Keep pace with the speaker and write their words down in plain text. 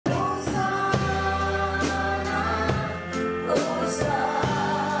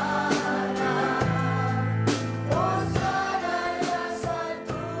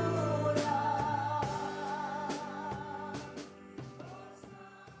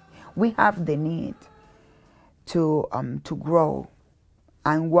we have the need to grow,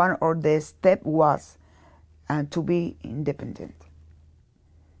 and one of the steps was to be independent,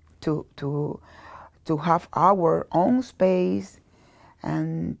 to have our own space,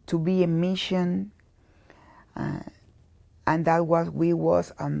 and to be a mission, and that was we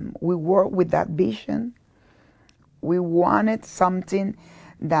worked with that vision. We wanted something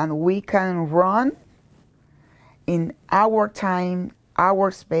that we can run in our time, our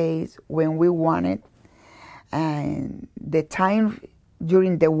space, when we want it, and the time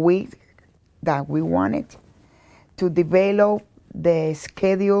during the week that we wanted, to develop the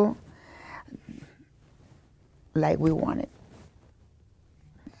schedule like we wanted.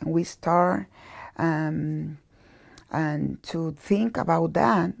 And we start and to think about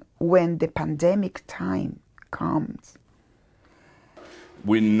that when the pandemic time comes.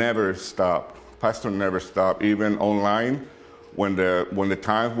 We never stop. Pastor never stopped, even online. When the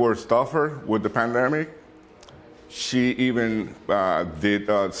times were tougher with the pandemic, she even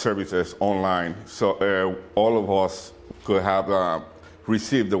did services online, so all of us could have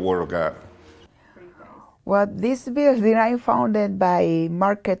received the Word of God. Well, this building I founded by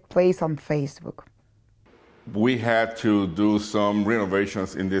Marketplace on Facebook. We had to do some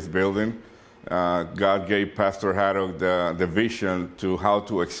renovations in this building. God gave Pastor Haddock the vision to how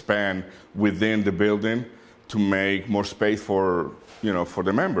to expand within the building to make more space for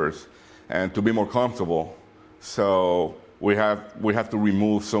the members and to be more comfortable. So we have to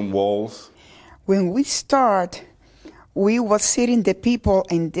remove some walls. When we start, we were sitting the people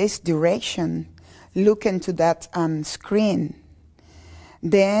in this direction, looking to that screen.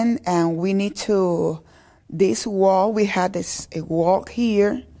 Then we need to, this wall, we had a wall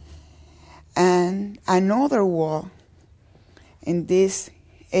here and another wall in this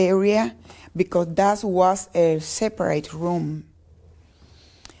area, because that was a separate room.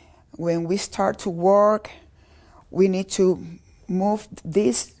 When we start to work, we need to move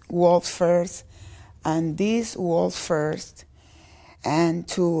this wall first and this wall first, and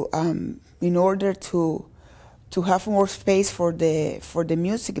to in order to have more space for the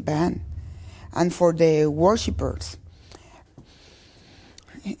music band and for the worshipers.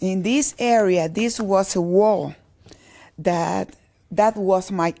 In this area, this was a wall that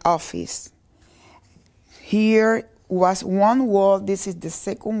was my office. Here was one wall, this is the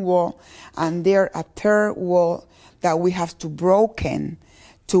second wall, and there a third wall that we have to broken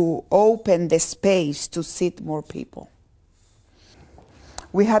to open the space to sit more people.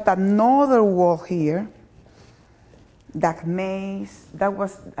 We had another wall here that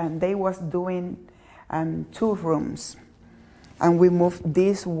they was doing 2 rooms, and we moved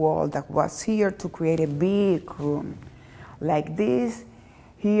this wall that was here to create a big room like this.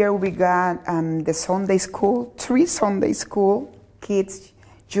 Here we got the Sunday school, 3 Sunday school, kids,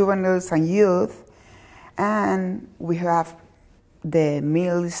 juveniles, and youth. And we have the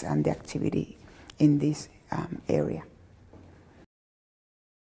meals and the activity in this area.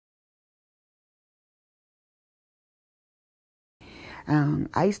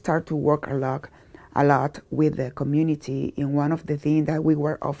 I start to work a lot with the community. In one of the things that we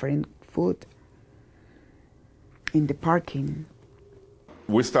were offering food in the parking.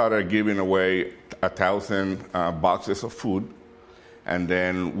 We started giving away 1,000 boxes of food, and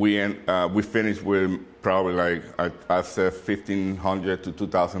then we finished with probably, like I said, 1,500 to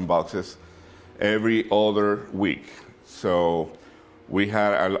 2,000 boxes every other week. So we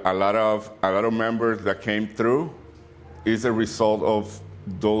had a lot of members that came through. It's a result of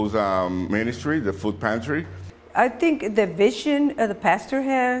those ministry, the food pantry. I think the vision the pastor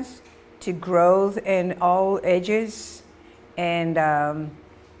has to growth in all ages, and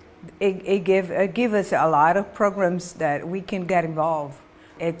it give us a lot of programs that we can get involved.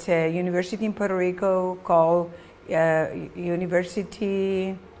 It's a university in Puerto Rico called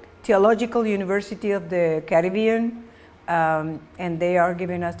Theological University of the Caribbean, and they are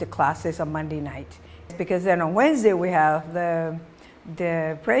giving us the classes on Monday night. Because then on Wednesday we have the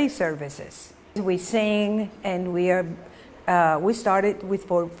praise services. We sing, and we started with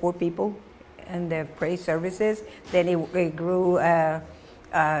four people in the praise services. Then it grew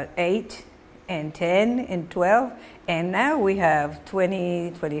 8 and 10 and 12, and now we have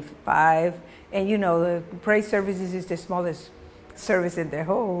 20, 25. And the praise services is the smallest service in the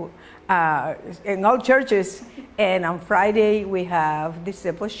whole, in all churches. And on Friday we have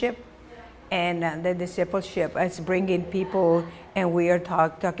discipleship. And the discipleship is bringing people, and we are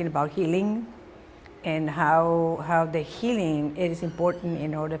talking about healing and how the healing is important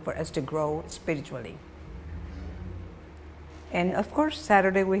in order for us to grow spiritually. And of course,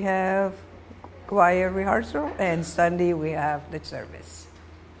 Saturday we have choir rehearsal, and Sunday we have the service.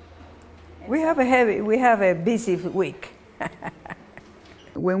 We have a busy week.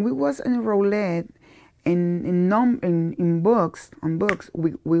 When we was in Rowlett, in books,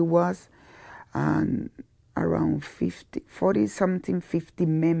 we was around 50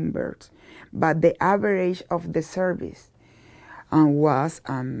 members, but the average of the service was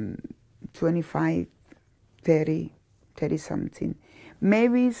 25, 30 something.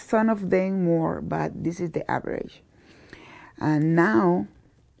 Maybe some of them more, but this is the average. And now,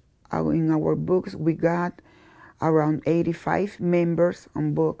 in our books, we got around 85 members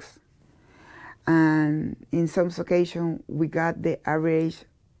on books. And in some occasions, we got the average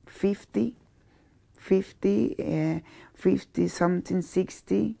 50 something,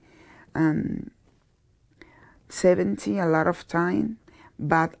 60, 70 a lot of time.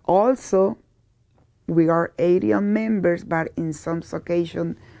 But also, we are 80 members, but in some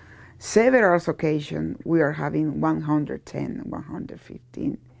occasions, several occasions, we are having 110,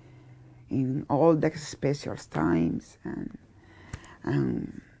 115 in all the special times.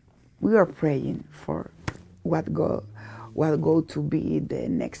 And we are praying for what go to be the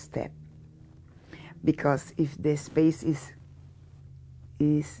next step. Because if the space is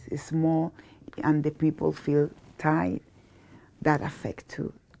small and the people feel tight, that affects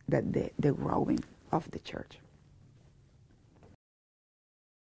too the growing of the church.